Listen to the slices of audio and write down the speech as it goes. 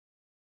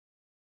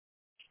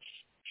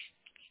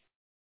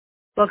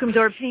Welcome to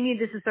our Pnimi.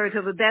 This is Sarah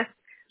Tova Best.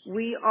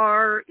 We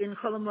are in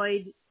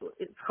Cholamoid.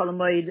 It's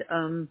Cholamoid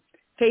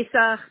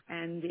Pesach,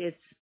 and it's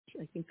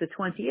I think the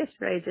 20th,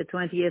 right? The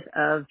 20th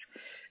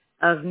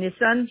of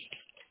Nisan,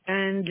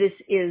 and this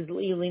is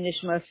Leili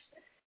Nishmas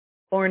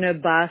Orna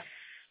Bas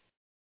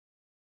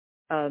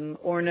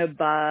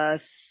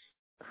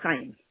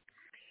Chaim.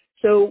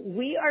 So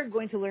we are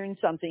going to learn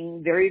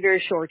something very, very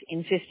short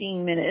in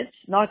 15 minutes,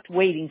 not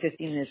waiting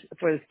 15 minutes,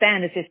 for the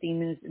span of 15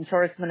 minutes in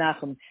Torah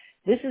Menachem.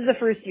 This is the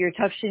first year,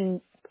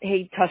 Tafshin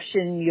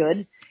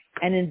Yud,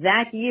 and in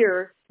that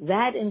year,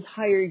 that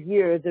entire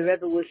year, the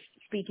Rebbe was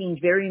speaking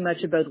very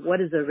much about what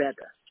is a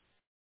Rebbe.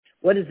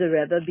 What is a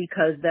Rebbe?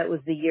 Because that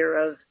was the year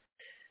of,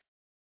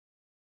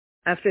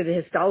 after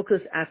the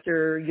Histalkus,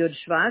 after Yud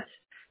Shvat,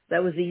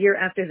 that was the year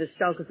after the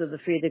Histalkus of the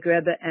Frierdiker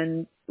Rebbe,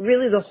 and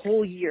really the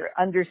whole year,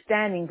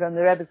 understanding from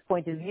the Rebbe's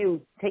point of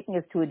view, taking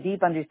us to a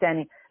deep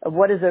understanding of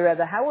what is a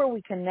Rebbe, how are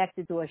we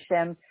connected to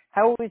Hashem,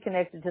 how are we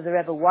connected to the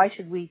Rebbe, why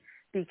should we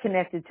be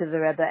connected to the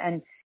Rebbe,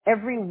 and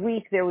every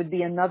week there would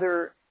be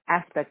another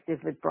aspect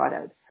of it brought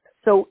out.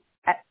 So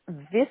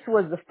this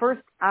was the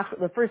first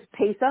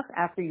Pesach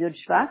after Yud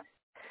Shvat,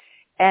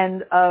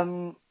 and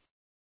on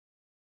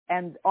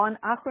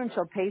Achron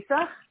Shal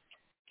Pesach,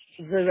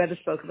 the Rebbe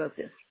spoke about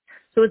this.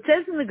 So it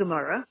says in the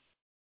Gemara,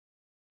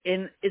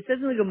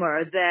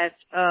 that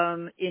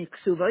in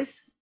Ksuvos,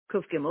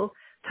 Kuf Gimel,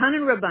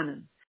 Tanan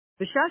Rabbanan,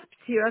 B'shas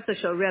P'tirasa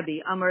Shal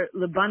Rebbe, Amar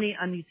Lebani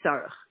Ani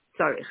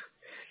Tzarich.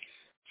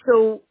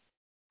 So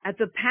at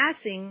the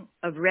passing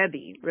of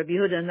Rebbe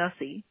Yehuda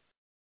Nasi,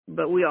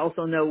 but we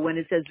also know when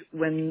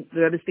the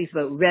Rebbe speaks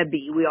about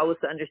Rebbe, we always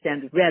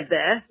understand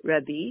Rebbe,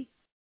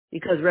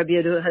 because Rebbe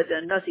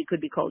Yehuda Nasi could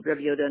be called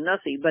Rebbe Yehuda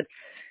Nasi, but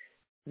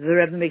the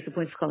Rebbe makes a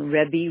point to call him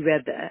Rebbe.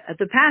 At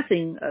the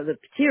passing of the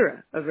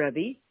P'tira of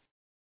Rebbe,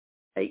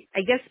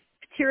 I guess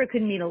P'tira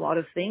could mean a lot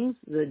of things,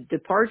 the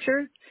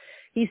departure.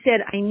 He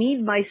said, I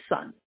need my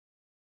son.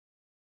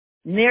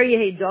 Ner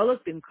Yehi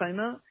Daluk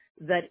Bimkoima,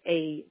 that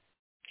a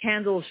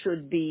candle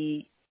should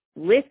be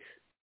lit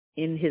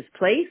in his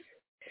place.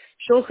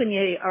 Shulchan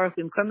Yehi Aruch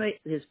Bimkoima,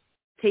 his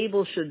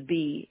table should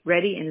be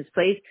ready in his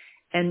place.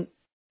 And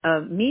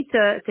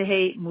Mita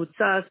Tehe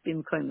Mutzas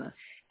Bimkoima,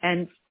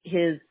 and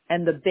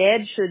the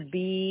bed should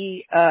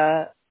be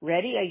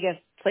ready, I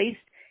guess, placed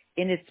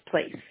in its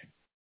place.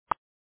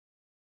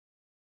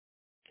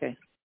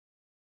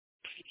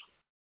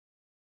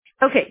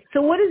 Okay,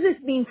 so what does this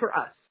mean for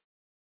us?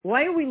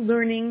 Why are we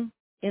learning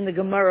in the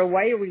Gemara?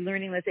 Why are we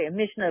learning, let's say, a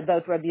Mishnah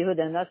about Rabbi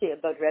Yehuda and Nasi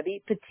about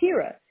Rebbe?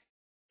 Petira.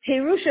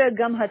 Perusha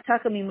gam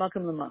hataka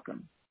mimakam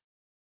l'makam.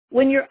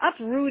 When you're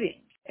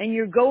uprooting and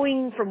you're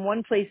going from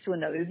one place to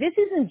another, this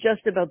isn't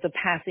just about the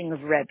passing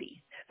of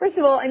Rebbe. First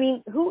of all, I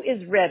mean, who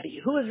is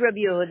Rebbe? Who is Rabbi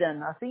Yehuda and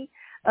Nasi?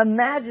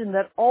 Imagine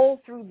that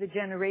all through the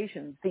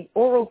generations, the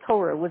oral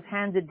Torah was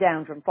handed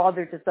down from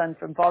father to son,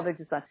 from father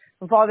to son,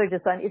 from father to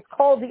son. It's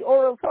called the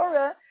oral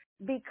Torah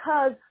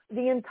because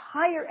the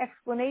entire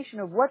explanation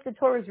of what the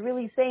Torah is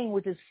really saying,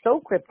 which is so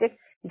cryptic,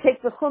 you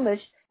take the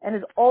Chumash and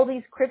there's all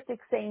these cryptic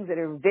sayings that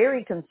are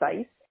very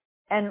concise,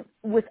 and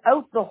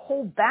without the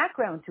whole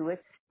background to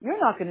it, you're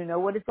not going to know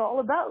what it's all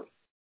about.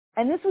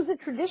 And this was a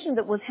tradition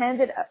that was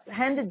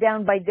handed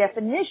down by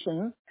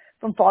definition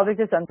from father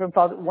to son, from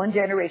one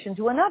generation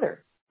to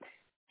another.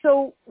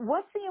 So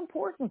what's the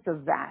importance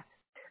of that?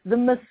 The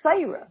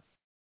Messiah,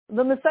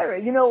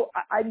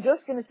 I'm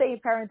just going to say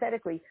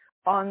parenthetically,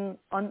 on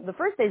the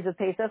first days of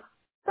Pesach,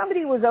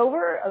 somebody was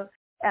over,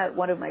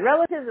 one of my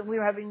relatives, and we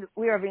were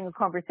having a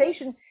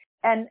conversation,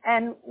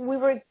 and we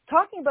were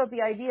talking about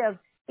the idea of,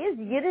 is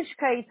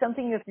Yiddishkeit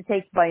something you have to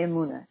take by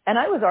emunah? And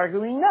I was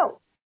arguing no.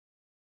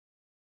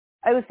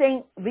 I was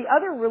saying the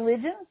other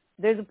religions,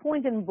 there's a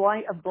point of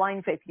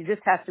blind faith you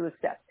just have to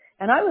accept.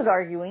 And I was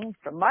arguing,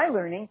 from my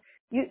learning,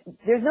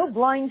 there's no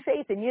blind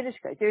faith in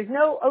Yiddishkeit. There's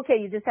no, okay,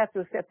 you just have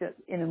to accept it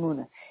in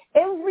emunah.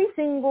 Every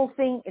single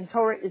thing in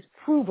Torah is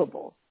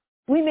provable.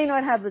 We may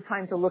not have the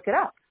time to look it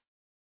up,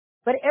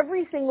 but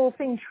every single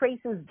thing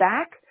traces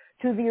back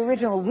to the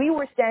original. We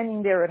were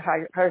standing there at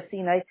Har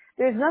Sinai.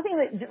 There's nothing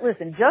that,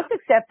 listen, just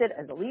accept it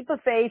as a leap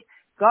of faith.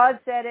 God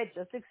said it,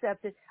 just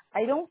accept it.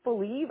 I don't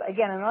believe,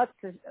 again, I'm not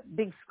a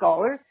big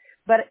scholar,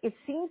 but it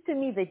seems to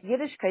me that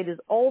Yiddishkeit is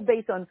all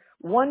based on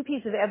one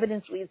piece of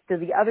evidence leads to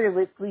the other,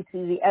 leads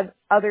to the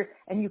other,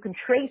 and you can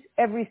trace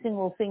every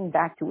single thing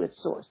back to its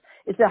source.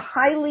 It's a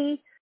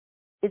highly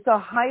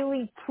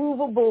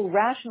provable,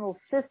 rational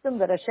system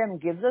that Hashem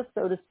gives us,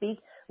 so to speak,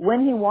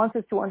 when He wants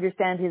us to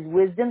understand His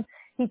wisdom.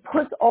 He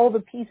puts all the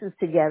pieces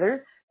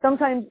together.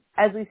 Sometimes,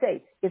 as we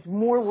say, it's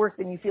more work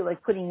than you feel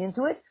like putting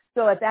into it.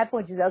 So at that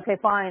point, you say, okay,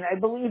 fine, I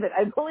believe it.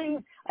 I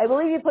believe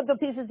you put the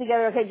pieces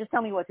together. Okay, just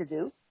tell me what to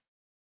do.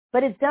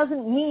 But it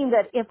doesn't mean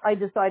that if I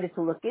decided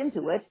to look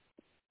into it,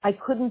 I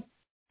couldn't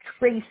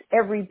trace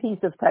every piece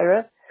of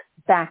Torah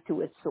back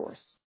to its source.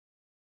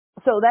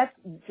 So that's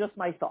just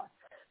my thought.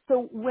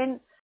 So when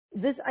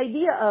this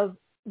idea of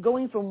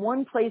going from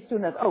one place to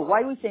another,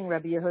 why are we saying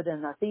Rabbi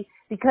Yehuda Nasi?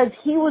 Because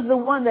he was the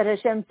one that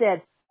Hashem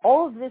said,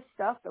 all of this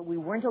stuff that we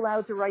weren't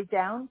allowed to write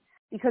down,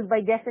 because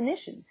by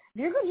definition,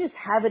 if you're going to just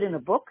have it in a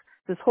book,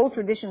 this whole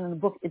tradition in the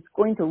book, it's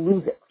going to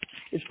lose it.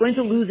 It's going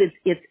to lose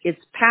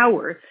its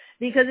power,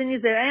 because then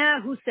you say,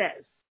 who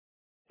says?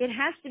 It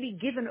has to be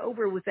given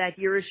over with that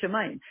Yiras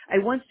Shamayim. I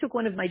once took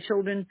one of my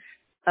children,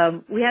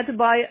 we had to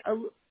buy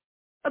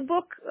a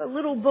book, a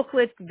little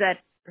booklet that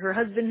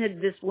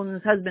this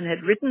woman's husband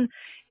had written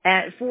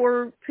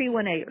for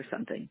pre-1A or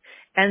something.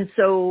 And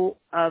so,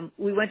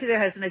 we went to their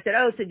house and I said,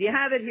 so do you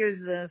have it? Here's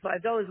the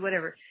 $5,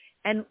 whatever.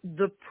 And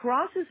the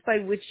process by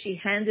which she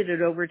handed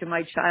it over to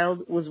my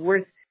child was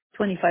worth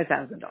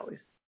 $25,000.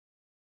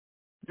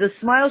 The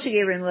smile she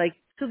gave her, and like,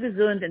 zu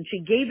gesund, and she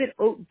gave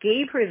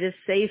her this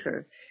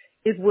sefer.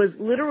 It was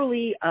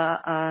literally,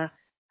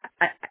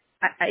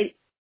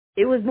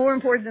 it was more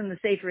important than the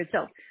sefer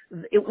itself.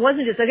 It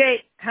wasn't just,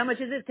 okay, how much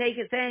is it? Take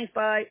it, thanks,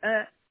 bye,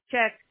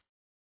 check.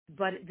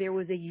 But there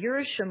was a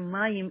Yiras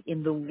Shamayim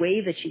in the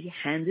way that she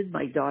handed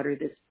my daughter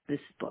this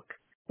book.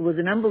 It was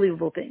an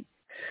unbelievable thing.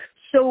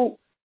 So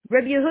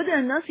Rabbi Yehuda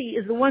HaNasi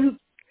is the one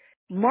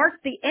who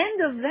marked the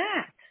end of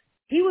that.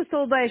 He was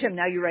told by Hashem,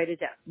 now you write it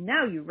down.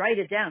 Now you write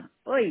it down.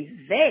 Oy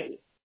vey.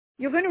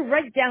 You're going to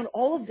write down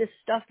all of this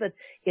stuff that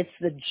it's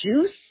the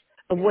juice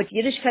of what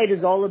Yiddishkeit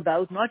is all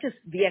about, not just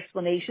the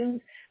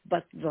explanations,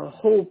 but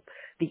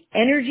the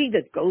energy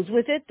that goes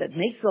with it, that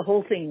makes the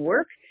whole thing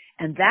work.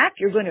 And that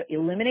you're going to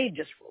eliminate,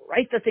 just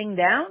write the thing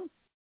down.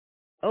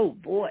 Oh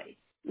boy.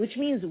 Which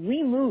means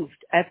we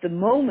moved at the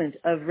moment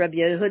of Rabbi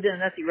Yehuda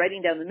HaNasi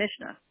writing down the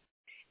Mishnah.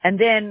 And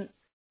then,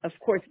 of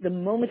course, the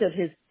moment of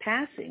his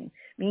passing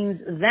means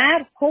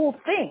that whole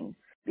thing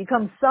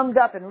becomes summed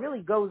up and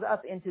really goes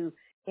up into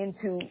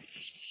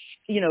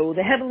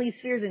the heavenly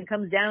spheres and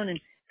comes down and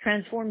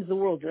transforms the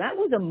world. So that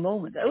was a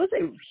moment. That was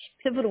a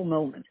pivotal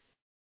moment.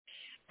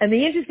 And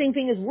the interesting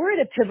thing is we're at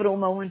a pivotal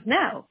moment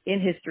now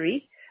in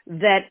history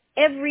that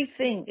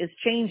everything is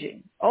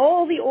changing.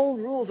 All the old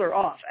rules are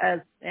off, as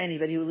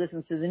anybody who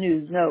listens to the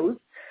news knows.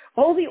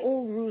 All the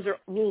old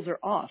rules are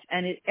off,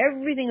 and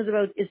everything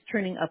is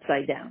turning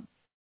upside down.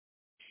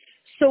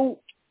 So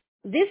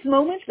this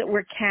moment that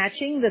we're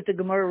catching, that the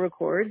Gemara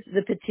records,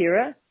 the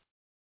Petira,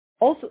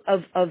 also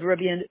of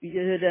Rabbi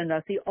Yehuda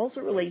HaNasi, also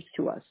relates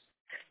to us.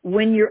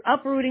 When you're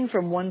uprooting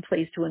from one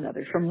place to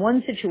another, from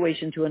one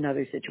situation to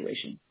another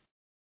situation,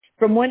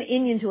 from one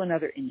inyan to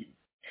another inyan,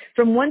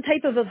 from one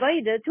type of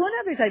avodah to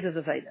another type of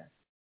avodah,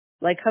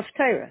 like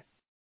Haftarah.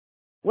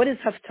 What is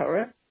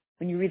Haftarah?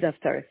 When you read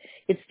Haftarah,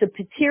 it's the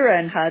Petira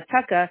and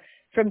Ha'ataka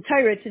from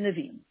Torah to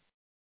Nevi'im.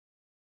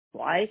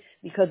 Why?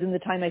 Because in the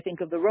time, I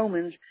think, of the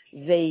Romans,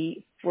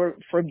 they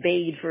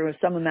forbade for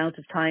some amount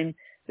of time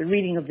the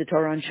reading of the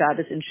Torah on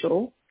Shabbos in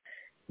Shul,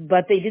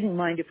 but they didn't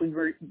mind if we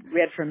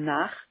read from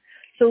Nach.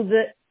 So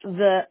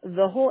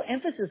the whole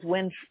emphasis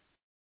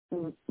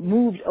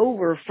moved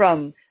over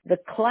from the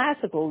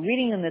classical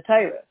reading in the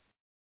Torah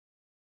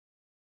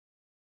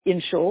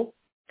in Shul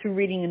to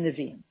reading in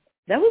Nevi'im.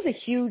 That was a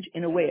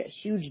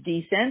huge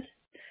descent,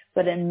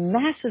 but a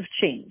massive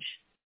change.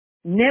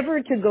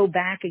 Never to go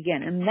back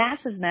again. A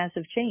massive,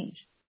 massive change.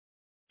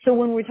 So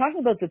when we're talking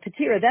about the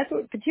Petira, that's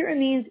what Petira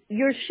means.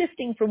 You're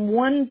shifting from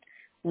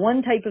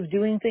one type of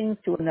doing things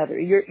to another.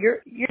 You're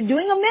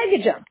doing a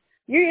mega jump.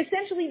 You're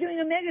essentially doing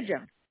a mega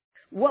jump.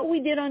 What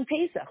we did on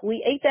Pesach,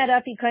 we ate that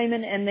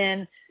afikomen and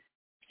then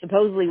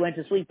supposedly went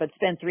to sleep, but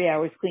spent 3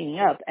 hours cleaning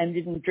up and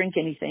didn't drink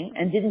anything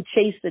and didn't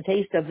chase the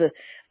taste of the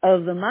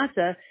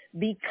matzah,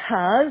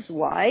 because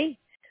why?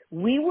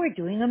 We were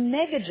doing a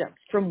mega jump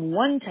from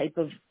one type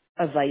of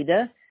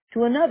avodah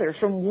to another,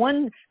 from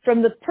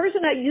the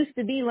person I used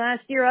to be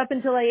last year up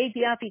until I ate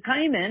the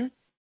afikomen.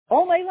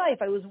 All my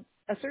life I was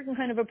a certain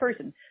kind of a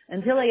person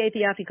until I ate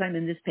the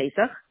afikomen this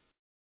Pesach.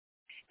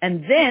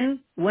 And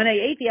then when I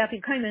ate the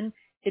afikomen,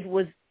 it's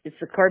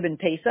the Korban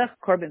Pesach,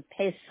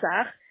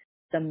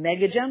 the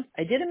mega jump.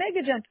 I did a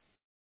mega jump.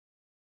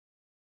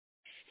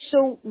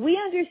 So we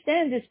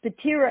understand this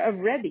Petira of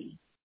Rebbe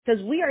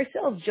because we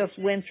ourselves just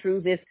went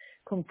through this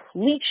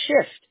complete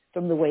shift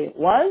from the way it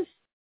was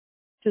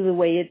to the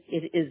way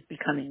it is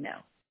becoming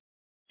now.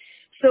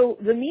 So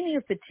the meaning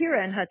of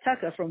Petira and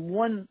Hataka, from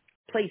one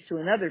place to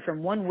another,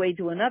 from one way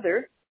to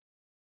another,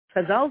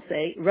 Razal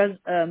say,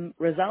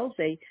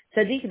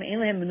 Tzadikim ein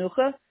lehem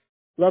menucha,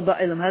 lo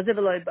ba'olam hazeh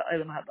v'lo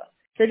ba'olam haba.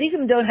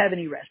 Tzadikim don't have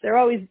any rest. They're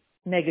always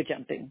mega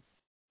jumping.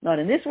 Not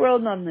in this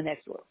world, not in the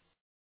next world.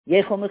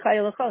 Yechol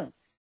mechayel acholim.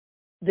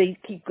 They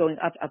keep going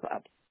up, up,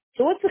 up.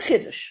 So what's the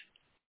chiddush?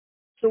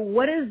 So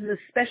what is the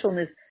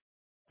specialness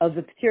of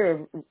the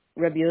Petira of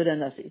Rabbi Yehuda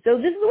HaNasi? So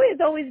this is the way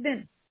it's always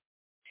been.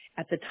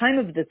 At the time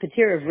of the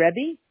Petira of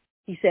Rebbe,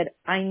 he said,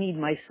 I need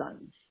my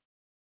sons.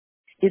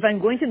 If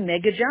I'm going to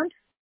mega jump,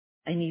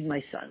 I need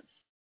my sons.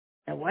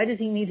 Now, why does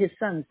he need his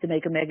sons to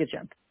make a mega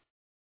jump?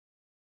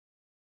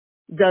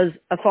 Does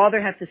a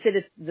father have to sit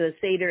at the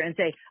Seder and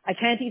say, I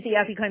can't eat the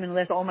afikomen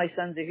unless all my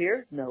sons are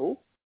here? No.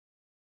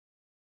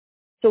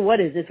 So what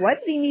is this? Why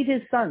does he need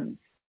his sons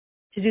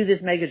to do this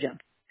mega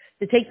jump,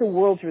 to take the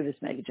world through this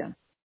mega jump?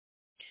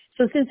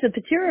 So since the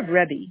Petira of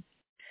Rebbe,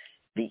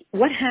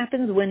 what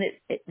happens when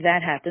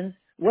that happens?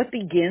 What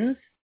begins?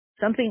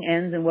 Something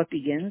ends and what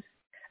begins?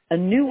 a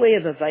new way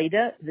of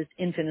Avaida that's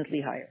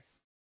infinitely higher.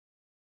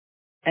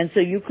 And so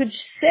you could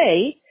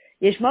say,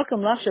 you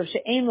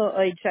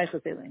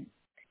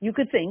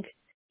could think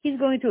he's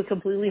going to a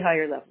completely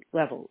higher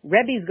level.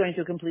 Rebbe is going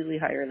to a completely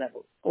higher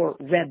level. Or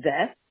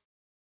Rebbe,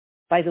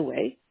 by the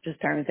way, just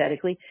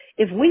parenthetically,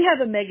 if we have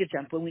a mega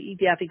jump when we eat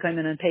the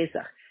Afikomen on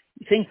Pesach,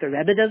 you think the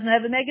Rebbe doesn't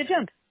have a mega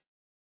jump?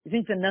 You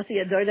think the Nasi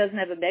Ador doesn't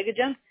have a mega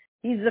jump?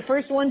 He's the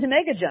first one to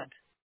mega jump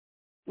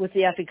with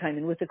the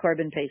Afikomen, with the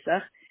Korban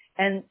Pesach,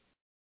 and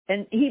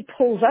he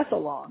pulls us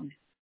along.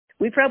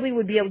 We probably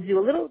would be able to do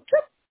a little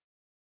jump,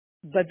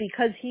 but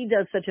because he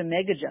does such a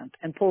mega jump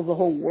and pulls the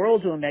whole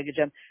world to a mega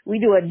jump, we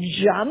do a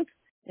jump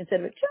instead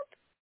of a jump.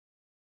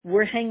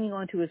 We're hanging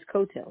on to his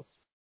coattails.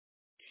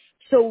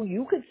 So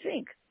you could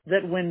think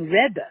that when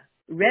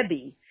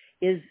Rebbe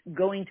is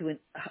going to a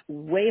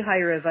way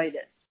higher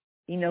Avaida,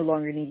 he no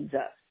longer needs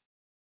us.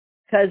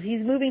 Because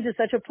he's moving to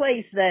such a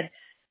place that,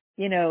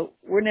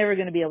 we're never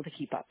going to be able to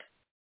keep up.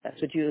 That's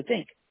what you would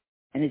think.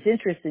 And it's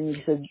interesting,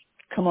 you said,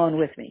 come on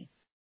with me.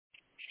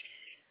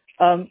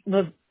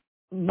 Mavir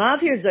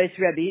Zeitz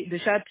Rebbe,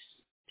 B'shat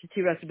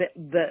Tiras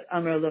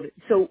Amar Lovit.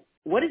 So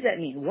what does that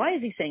mean? Why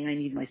is he saying I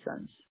need my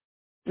sons?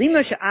 He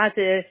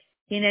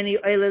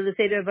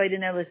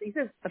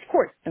says, of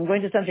course, I'm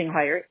going to something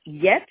higher,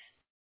 yet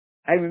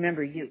I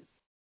remember you.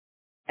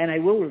 And I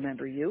will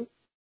remember you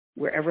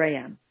wherever I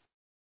am.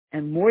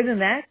 And more than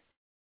that,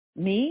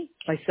 me,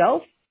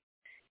 myself,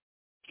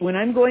 when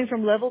I'm going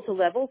from level to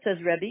level, says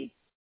Rebbe,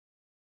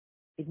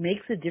 it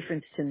makes a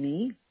difference to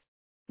me.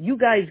 You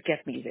guys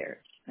get me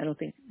there. I don't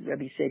think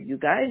Rebbe said you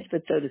guys,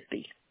 but so to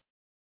speak.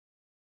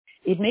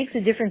 It makes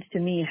a difference to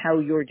me how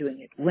you're doing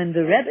it. When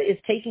the Rebbe is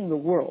taking the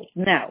world,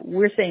 when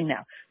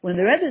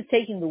the Rebbe is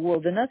taking the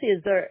world, the Nasi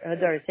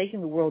Hadar is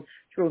taking the world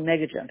through a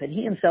mega jump, and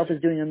he himself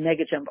is doing a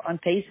mega jump on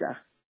Pesach,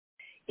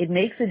 it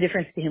makes a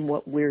difference to him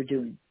what we're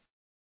doing.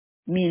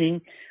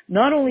 Meaning,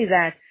 not only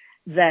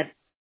that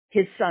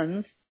his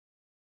sons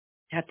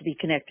have to be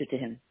connected to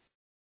him,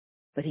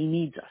 but he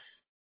needs us.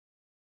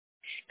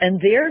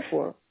 And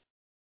therefore,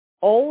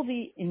 all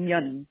the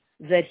inyanim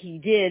that he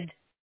did,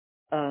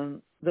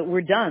 that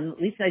were done,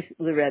 at least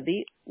the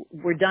Rebbe,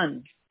 were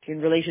done in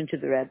relation to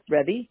the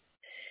Rebbe,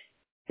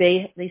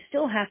 they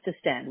still have to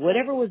stand.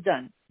 Whatever was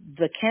done,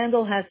 the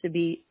candle has to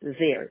be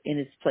there in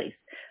its place.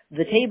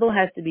 The table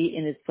has to be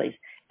in its place.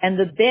 And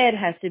the bed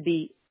has to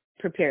be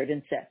prepared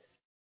and set.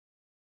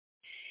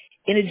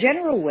 In a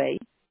general way,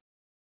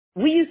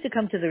 we used to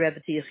come to the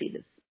Rebbe to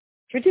Yechidus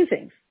for two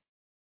things,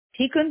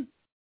 Tikkun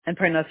and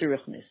Parnasa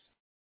Ruchnis.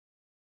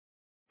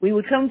 We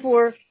would come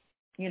for,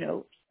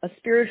 a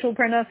spiritual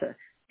Parnasa,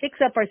 fix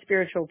up our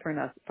spiritual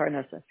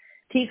Parnasa.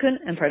 Tikkun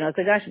and Parnasa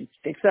Gashmis,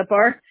 fix up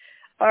our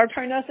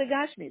Parnasa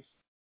Gashmis.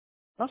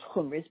 Not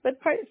Chumris, but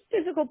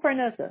physical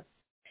Parnasa.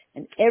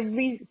 And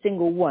every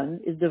single one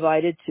is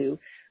divided to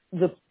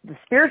the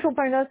spiritual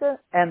Parnasa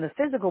and the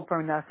physical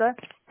Parnasa.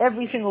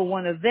 Every single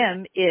one of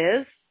them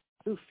is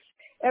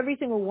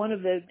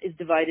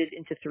divided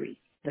into three.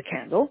 The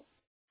candle,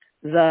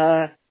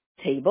 the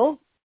table,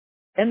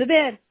 and the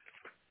bed.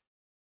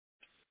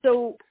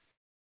 So,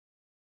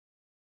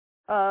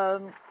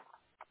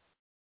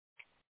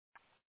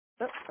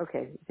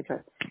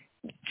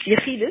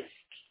 Yechidus,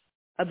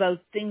 about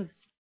things,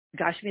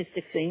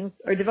 Gashmistic things,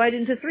 are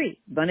divided into three.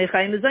 Banei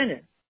Chayim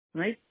V'Zoner,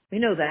 right? We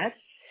know that.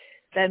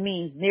 That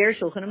means Ner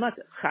Shulchan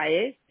Amatah.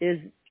 Chaye is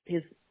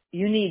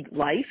you need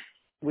life,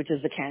 which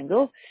is the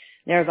candle.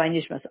 Ner V'Ayin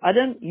Nishmas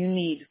Adam, you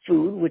need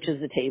food, which is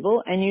the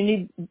table, and you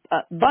need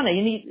Bana,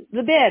 you need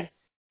the bed,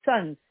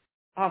 sons,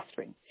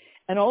 offspring.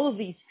 And all of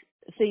these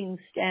things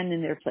stand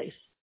in their place.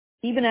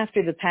 Even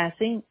after the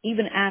passing,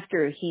 even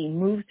after he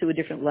moves to a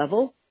different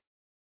level,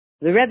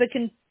 the Rebbe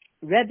can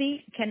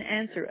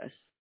answer us.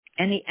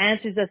 And he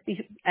answers us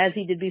as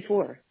he did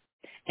before.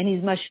 And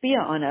he's mashpia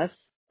on us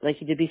like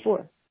he did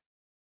before.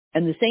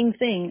 And the same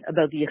thing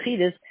about the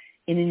Yechidus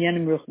in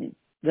Inyanim Ruchnim,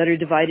 that are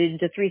divided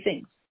into three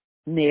things.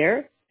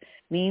 Ner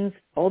means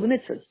all the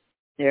mitzvahs.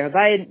 Ner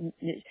Havaya,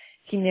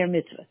 Ner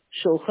mitzvah.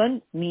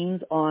 Shulchan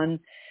means on,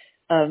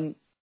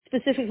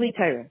 specifically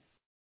Torah.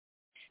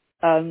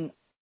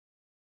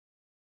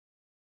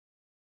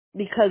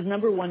 Because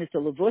number one, it's a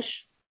lavush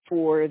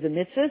for the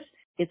mitzvahs.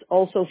 It's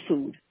also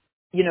food.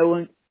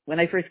 When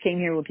I first came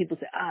here, when people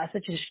say,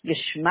 such a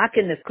geschmack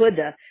in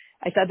nekuda,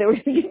 I thought they were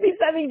going to give me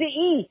something to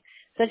eat.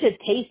 Such a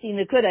tasty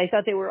nekuda. I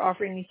thought they were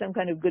offering me some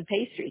kind of good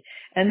pastry.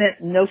 And then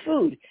no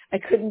food. I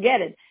couldn't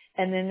get it.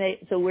 And then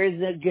so where's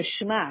the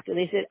geschmack? And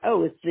they said,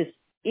 it's this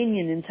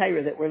Inyan in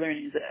Torah that we're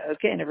learning. I said,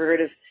 okay, I never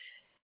heard of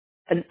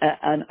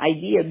an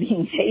idea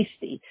being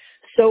tasty.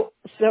 So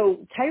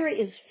Torah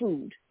is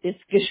food. It's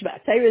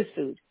geschmack. Torah is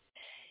food.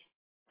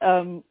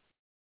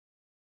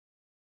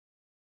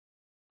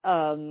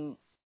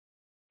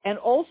 And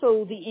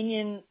also the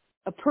Inyan,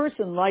 a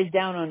person lies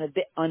down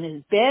on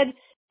his bed,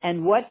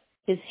 and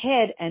his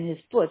head and his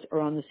foot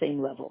are on the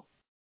same level.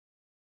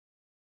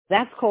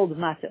 That's called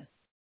mata.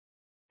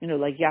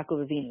 Like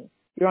Yaakov Avinu.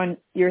 You're on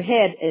your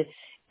head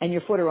and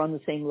your foot are on the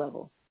same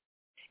level.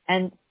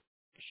 And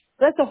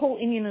That's a whole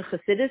Indian and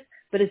Chassidus,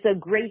 but it's a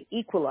great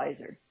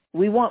equalizer.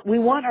 We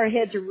want our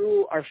head to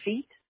rule our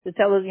feet, to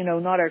tell us,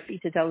 not our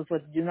feet to tell us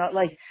what to do, not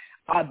like,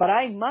 but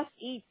I must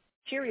eat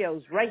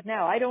Cheerios right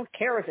now. I don't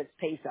care if it's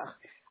Pesach.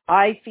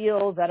 I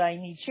feel that I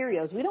need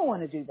Cheerios. We don't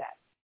want to do that.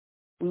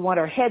 We want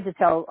our head to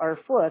tell our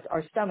foot,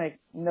 our stomach,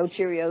 no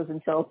Cheerios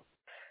until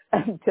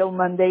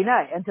Monday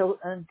night,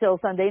 until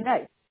Sunday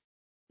night.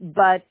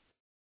 But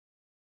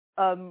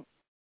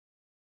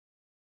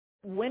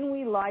when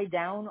we lie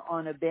down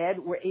on a bed,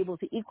 we're able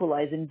to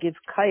equalize and give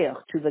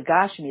kayach to the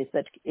gashmis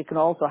that it can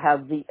also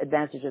have the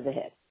advantage of the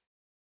head.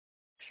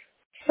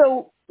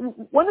 So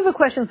one of the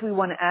questions we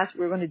want to ask,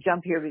 we're going to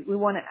jump here, we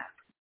want to ask,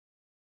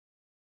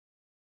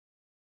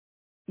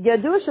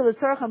 when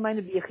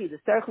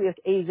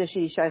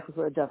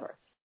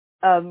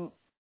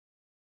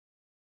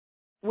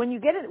you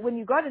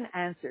got an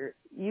answer,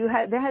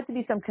 there had to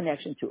be some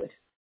connection to it.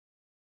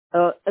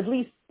 At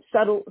least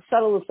subtle.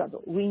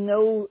 We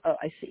know,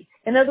 I see.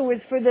 In other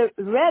words, for the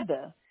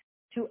Rebbe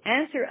to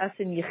answer us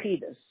in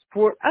Yechidus,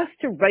 for us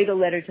to write a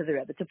letter to the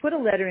Rebbe, to put a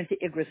letter into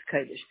Igros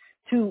Kodesh,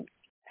 to,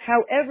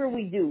 however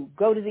we do,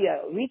 go to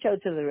reach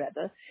out to the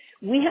Rebbe,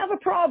 we have a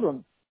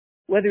problem.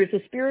 Whether it's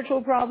a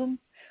spiritual problem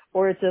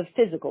or it's a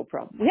physical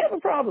problem. We have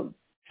a problem.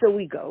 So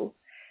we go.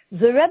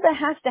 The Rebbe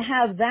has to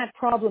have that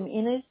problem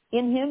in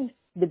him,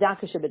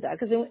 B'daka Sheb'daka,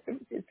 because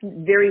it's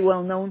very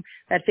well known,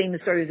 that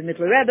famous story of the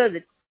Mittler Rebbe,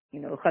 that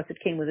Chassid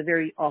came with a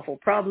very awful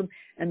problem,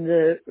 and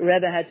the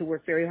Rebbe had to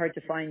work very hard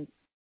to find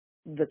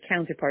the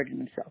counterpart in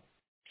himself.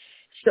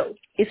 So,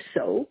 if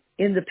so,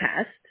 in the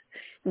past,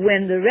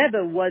 when the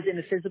Rebbe was in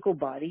a physical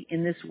body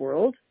in this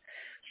world,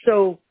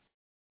 so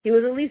he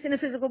was at least in a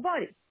physical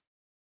body.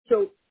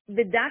 So,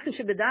 B'daka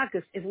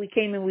Sheb'daka, if we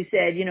came and we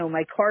said,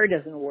 my car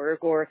doesn't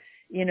work, or,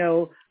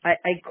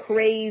 I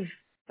crave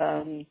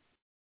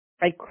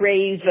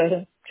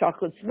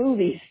chocolate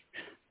smoothies.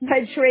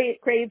 I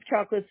crave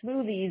chocolate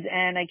smoothies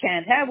and I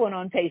can't have one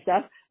on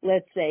Pesach,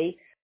 let's say.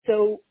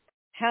 So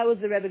how is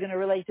the Rebbe going to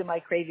relate to my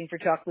craving for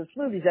chocolate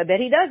smoothies? I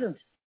bet he doesn't.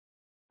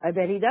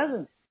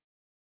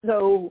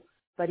 So,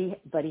 but he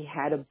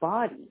had a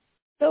body.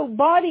 So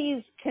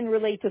bodies can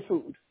relate to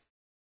food.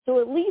 So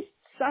at least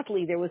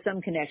subtly there was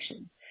some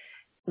connection.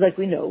 Like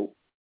we know,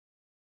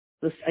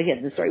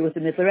 again, the story with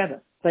the Mittler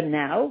Rebbe. But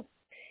now,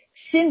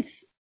 since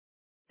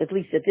at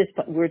least at this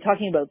point, we're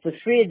talking about the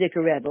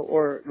Frierdiker Rebbe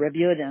or Rabbi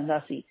Yehuda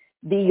Nasi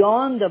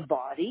beyond the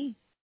body.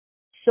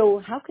 So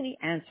how can he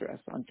answer us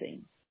on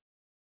things?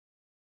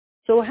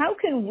 So how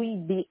can we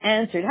be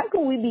answered? How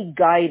can we be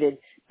guided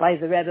by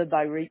the Rebbe,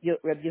 by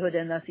Rabbi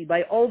Yehuda Nasi,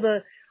 by all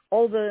the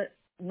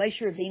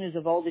Moshe Rabbeinus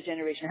of all the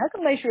generation? How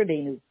can Moshe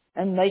Rabbeinu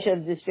and Moshe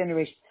of this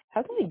generation,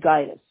 how can we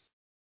guide us?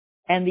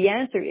 And the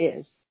answer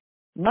is,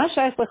 why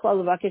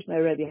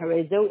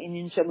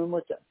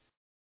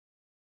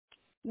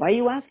are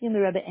you asking the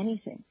Rebbe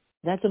anything?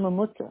 That's a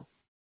mamutza.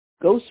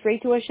 Go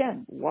straight to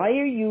Hashem. Why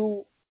do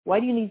you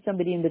need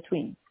somebody in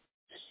between?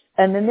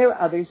 And then there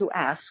are others who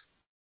ask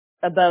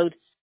about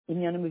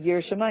Inyanim of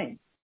Yiras Shamayim.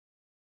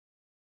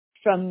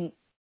 From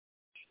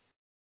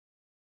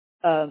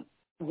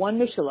one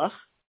Mishalach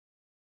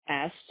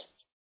asked,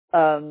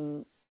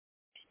 I'm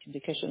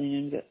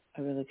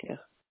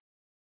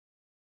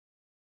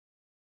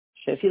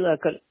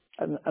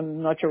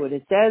not sure what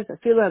it says. I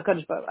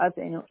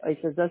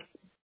says that's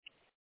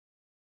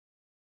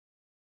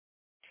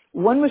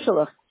one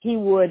Mishalach, he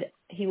would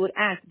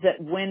ask that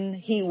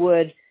when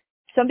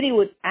somebody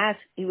would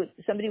ask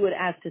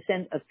to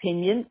send a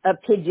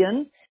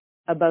pigeon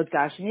about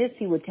Gashmias,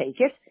 he would take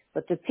it,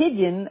 but the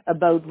pigeon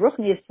about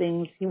Ruchnias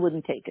things, he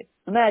wouldn't take it.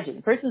 Imagine,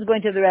 a person's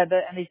going to the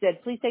Rebbe and they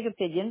said, please take a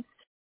pigeon.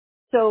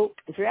 So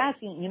if you're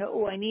asking,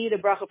 I need a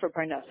bracha for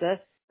Parnasa,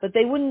 but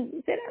they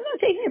wouldn't say, I'm not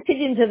taking a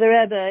pigeon to the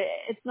Rebbe,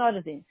 it's not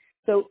a thing.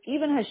 So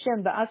even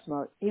Hashem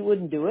Ba'asma, he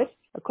wouldn't do it.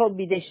 Called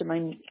Bidei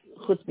Shamayim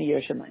Chutz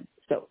Miyiras Shamayim.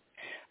 So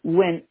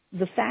when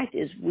the fact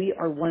is we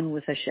are one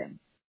with Hashem.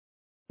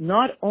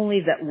 Not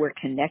only that we're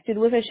connected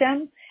with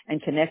Hashem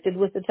and connected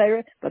with the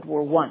Torah, but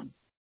we're one.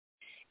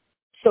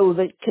 So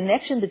the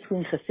connection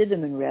between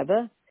Chassidim and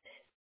Rebbe,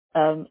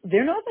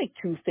 they're not like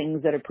two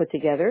things that are put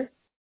together.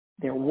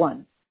 They're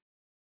one.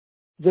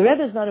 The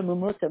Rebbe is not a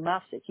mumutza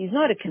mafsik. He's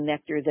not a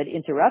connector that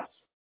interrupts,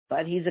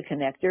 but he's a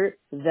connector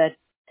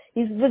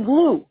he's the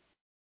glue.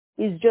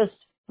 He's just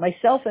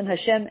myself and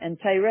Hashem and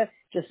Torah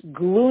just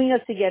gluing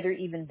us together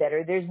even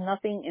better. There's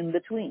nothing in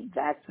between.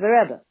 That's the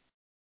Rebbe.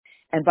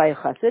 And by a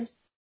chassid,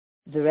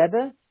 the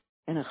Rebbe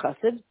and a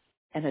chassid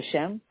and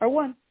Hashem are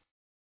one.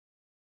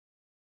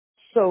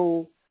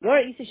 So,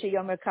 says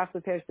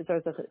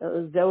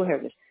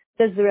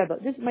the Rebbe,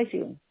 this is my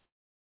feeling.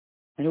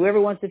 And whoever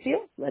wants to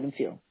feel, let him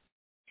feel.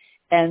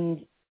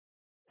 And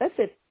that's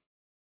it.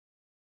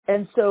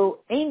 And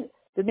so, we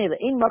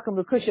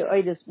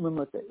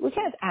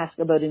can't ask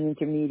about an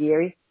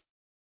intermediary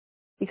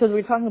because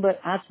we're talking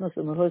about Atzmos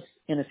and Mahus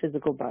in a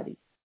physical body.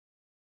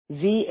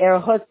 Wie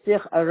hat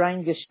sich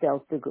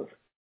hereingestellt der Guf.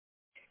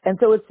 And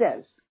so it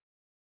says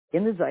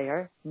in the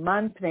Zohar,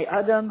 Man pnei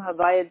Adam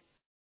havayed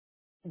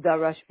da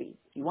Rashbi.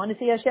 You want to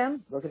see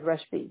Hashem? Look at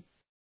Rashbi.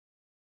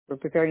 We're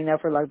preparing now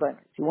for Lag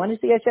BaOmer. If you want to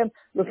see Hashem,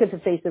 look at the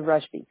face of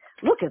Rashbi.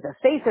 Look at the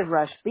face of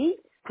Rashbi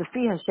to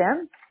see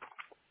Hashem.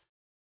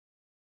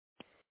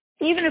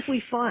 Even if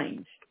we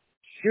find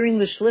during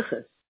the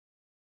Shlichus,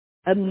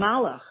 a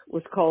Malach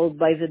was called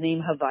by the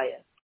name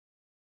Havaya,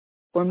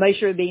 or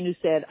Moshe Rabbeinu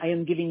said, I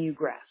am giving you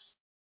grass.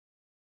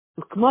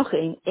 The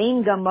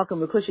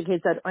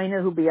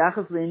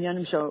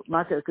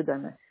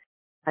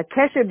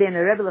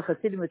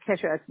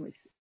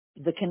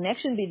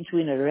connection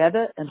between a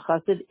Rebbe and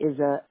Chassid is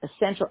an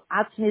essential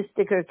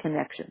atzmistic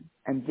connection.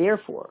 And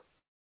therefore,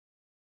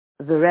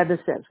 the Rebbe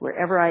says,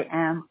 wherever I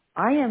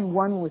am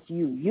one with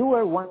you. You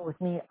are one with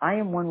me. I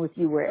am one with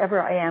you. Wherever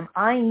I am,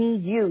 I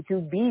need you to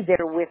be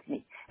there with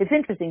me. It's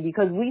interesting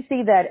because we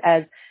see that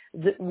as,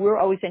 we're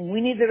always saying,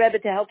 we need the Rebbe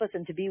to help us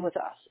and to be with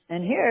us.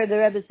 And here the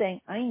Rebbe is saying,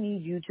 I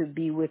need you to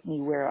be with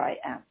me where I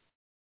am.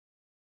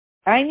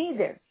 I need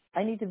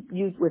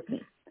you with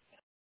me.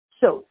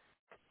 So,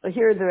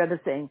 here the Rebbe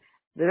is saying,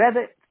 the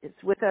Rebbe is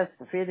with us.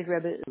 The Frierdiker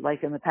Rebbe is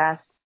like in the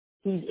past.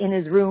 He's in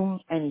his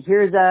room and he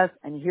hears us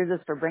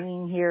for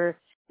bringing here.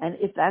 And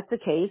if that's the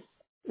case,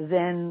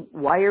 then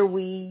why are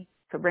we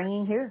for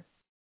bringing here?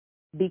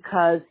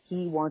 Because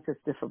he wants us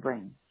to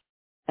bring.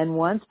 And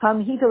one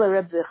time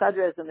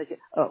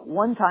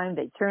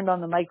they turned on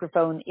the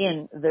microphone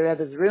in the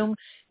Rebbe's room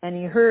and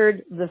he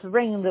heard the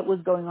bringing that was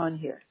going on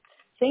here.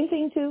 Same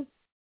thing too.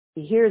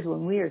 He hears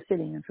when we are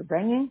sitting in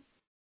bringing,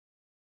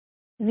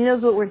 and he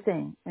knows what we're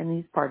saying, and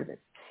he's part of it.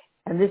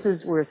 And this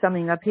is, we're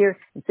summing up here.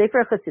 In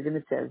Sefer HaChasidim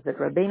it says that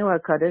Rabbeinu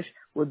HaKadosh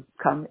would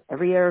come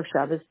every year of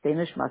Shabbos,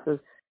 Danish Masas,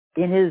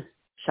 in his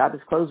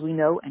Shabbos clothes we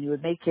know, and he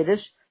would make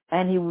Kiddush,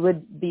 and he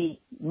would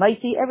be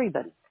mighty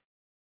everybody.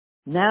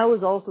 Now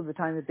is also the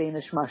time of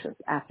Danish Mashas,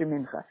 after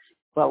Mincha.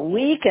 Well,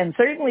 we can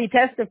certainly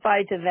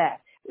testify to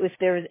that. If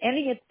there is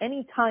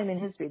any time in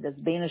history that's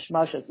Danish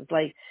Mashas, it's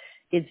like,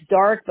 it's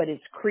dark, but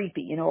it's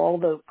creepy. You know, all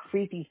the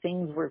creepy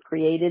things were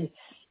created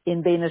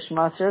in Danish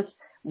Mashas.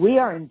 We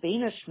are in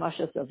Danish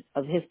Mashas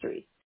of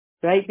history,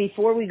 right?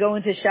 Before we go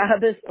into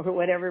Shabbos or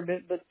whatever,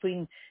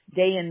 between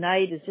day and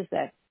night, it's just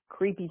that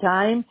creepy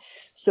time.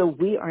 So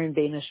we are in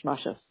Danish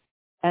Mashas.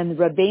 And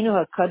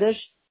Rabbeinu HaKadosh,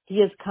 he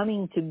is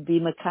coming to be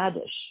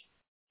Makadosh.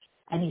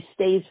 And he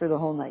stays for the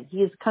whole night. He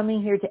is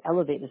coming here to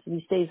elevate us, and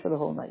he stays for the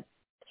whole night.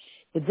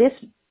 This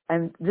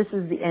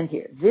is the end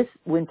here. This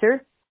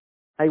winter,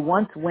 I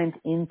once went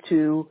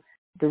into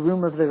the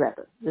room of the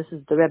Rebbe. This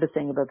is the Rebbe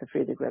saying about the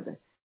Frierdiker Rebbe.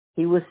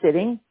 He was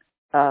sitting,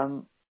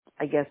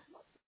 I guess,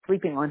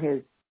 sleeping on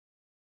his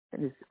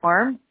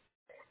arm,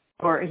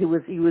 or he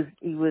was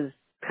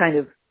kind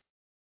of,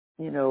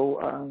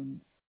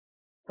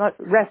 not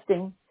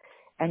resting,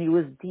 and he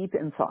was deep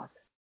in thought.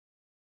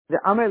 The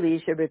Amar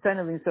Li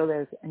Shebertanalin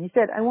Soler, and he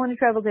said, I want to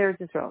travel to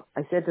Eretz Yisrael.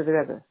 I said to the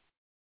Rebbe,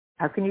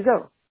 how can you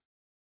go?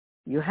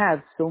 You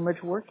have so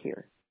much work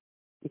here.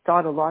 He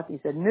thought a lot. He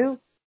said, no,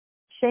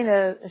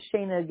 Shena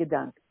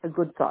Gedank, a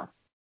good thought.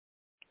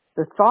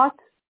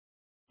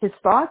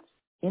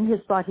 In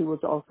his thought, he was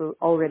also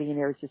already in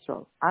Eretz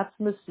Yisrael.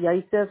 Atzmus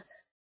Yosef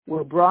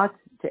were brought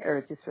to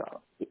Eretz Yisrael.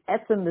 The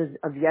Etzem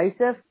of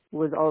Yosef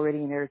was already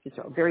in Eretz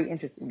Yisrael. Very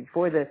interesting.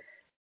 Before the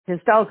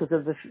Histalkus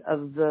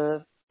of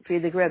the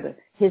Frierdiker Rebbe,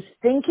 his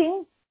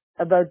thinking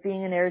about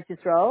being in Eretz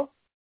Yisrael,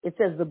 it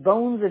says the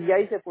bones of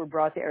Yosef were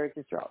brought to Eretz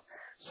Yisrael.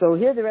 So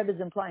here the Rebbe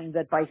is implying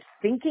that by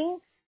thinking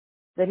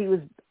that he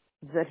would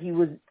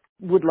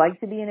like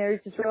to be in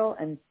Eretz Yisrael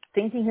and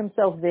thinking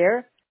himself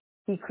there,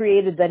 he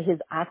created that his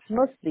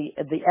atzmos, the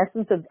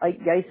essence of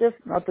Yosef,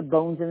 not the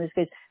bones in this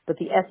case, but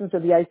the essence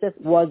of Yosef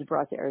was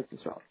brought to Eretz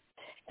Yisrael.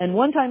 And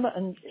one time,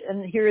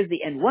 and here is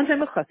the end. One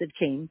time a chassid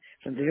came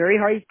from the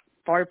very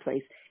far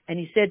place, and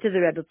he said to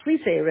the Rebbe,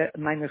 please say a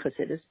minor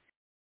chassidus.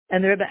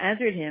 And the Rebbe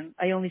answered him,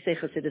 I only say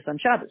chassidus on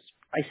Shabbos.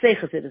 I say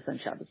chassidus on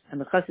Shabbos.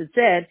 And the chassid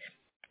said,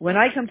 when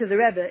I come to the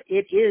Rebbe,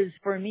 it is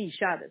for me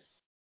Shabbos.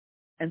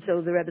 And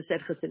so the Rebbe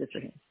said chassidus for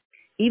him.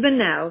 Even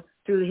now,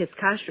 through his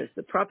kashrus,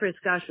 the proper his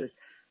kashrus,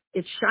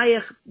 it's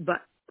shayach,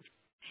 but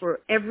for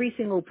every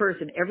single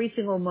person, every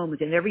single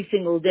moment, and every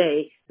single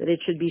day, that it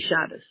should be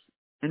Shabbos.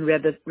 And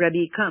Rebbe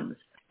comes,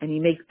 and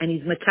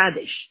he's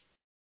Makadesh.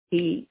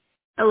 He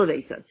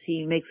elevates us.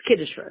 He makes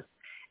Kiddush for us.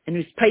 And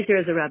he's Paiter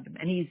as a Rabbim.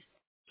 And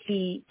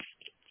he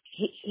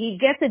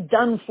gets it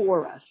done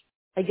for us.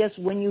 I guess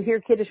when you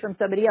hear Kiddush from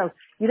somebody else,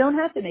 you don't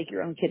have to make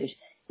your own Kiddush.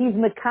 He's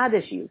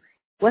Makadesh you.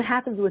 What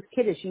happens with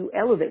Kiddush? You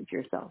elevate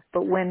yourself.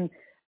 But when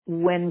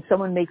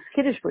someone makes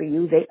Kiddush for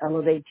you, they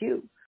elevate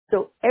you.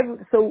 So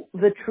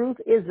the truth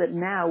is that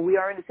now we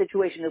are in a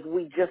situation if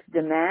we just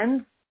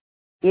demand,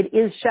 it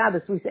is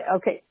Shabbos. We say,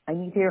 okay, I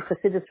need to hear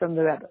Chassidus from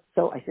the Rebbe.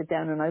 So I sit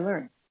down and I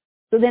learn.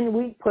 So then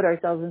we put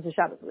ourselves into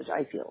Shabbos, which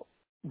I feel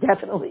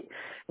definitely.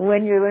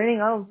 When you're learning,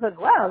 all of a sudden,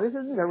 wow, this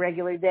isn't a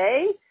regular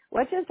day.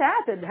 What just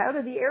happened? How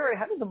did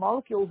the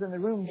molecules in the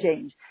room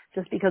change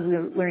just because we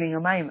were learning a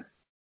Maimon?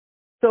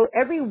 So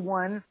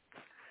everyone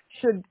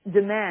should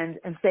demand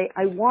and say,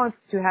 I want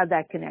to have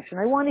that connection.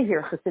 I want to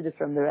hear Chassidus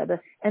from the Rebbe.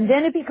 And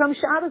then it becomes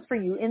Shabbos for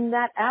you in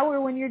that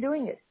hour when you're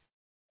doing it.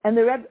 And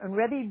the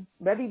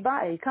Rebbe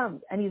Bai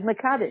comes, and he's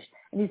Makadish,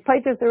 and he's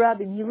Paiter the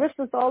Rabbi, and he lifts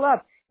us all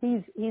up.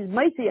 He's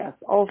mighty us,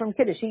 all from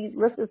Kiddush. He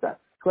lifts us up.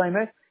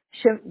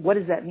 What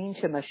does that mean?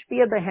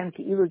 Shemashpia behem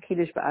ki'ilu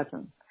Kiddush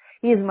ba'atzon.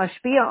 He is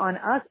mashpia on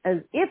us as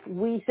if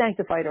we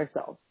sanctified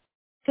ourselves.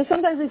 Because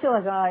sometimes we feel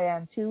like, I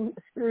am too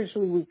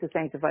spiritually weak to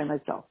sanctify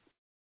myself.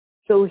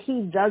 So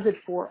he does it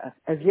for us,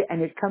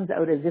 and it comes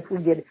out as if we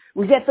did it.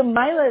 We get the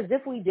Maila as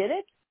if we did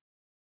it,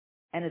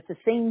 and at the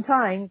same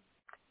time,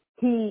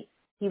 he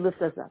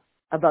lifts us up.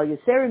 Abal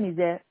Yisera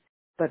Mizeh,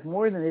 but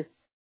more than this,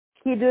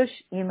 Kiddush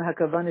im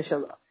hakavana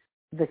shalom.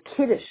 The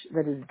Kiddush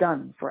that is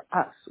done for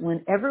us,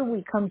 whenever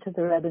we come to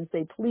the Rebbe and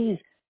say, please,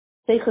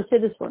 say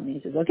Chassidus for me.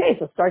 He says, okay,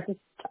 so start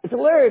to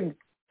learn.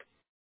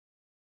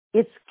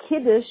 It's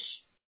Kiddush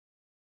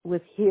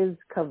with his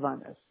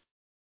kavanas.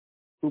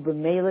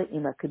 Ubemela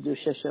ima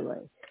kedusha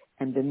shalei.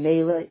 And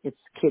bemela, it's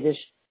Kiddush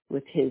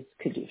with his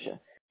kedusha.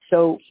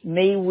 So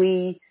may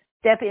we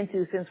step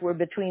into, since we're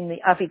between the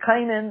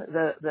Afikainen,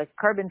 the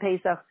Carbon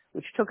Pesach,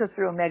 which took us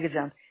through a mega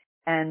jump,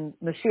 and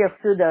Mashiach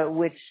Suda,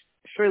 which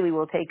surely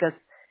will take us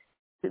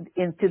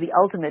into the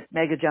ultimate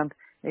mega jump,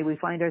 may we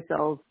find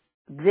ourselves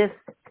this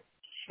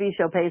Shvi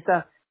Shel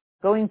Pesach,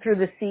 going through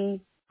the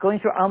sea, going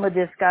through Alma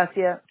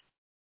Discasia,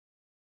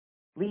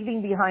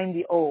 leaving behind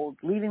the old,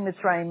 leaving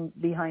Mitzrayim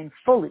behind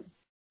fully,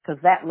 because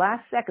that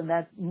last second,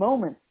 that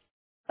moment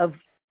of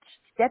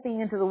stepping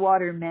into the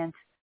water meant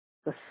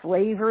the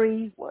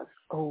slavery was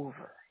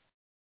over.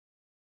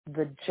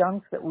 The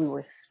junk that we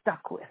were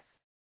stuck with,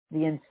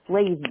 the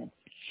enslavement,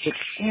 it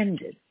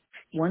ended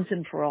once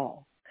and for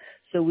all.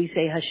 So we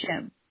say,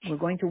 Hashem, we're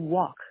going to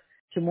walk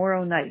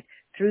tomorrow night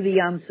through the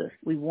Yam Suf.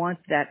 We want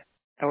that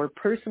our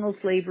personal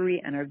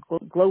slavery and our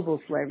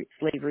global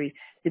slavery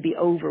to be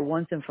over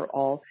once and for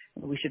all.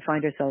 And we should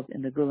find ourselves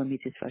in the Gula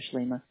Mitzvah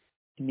Shlema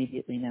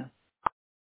immediately now.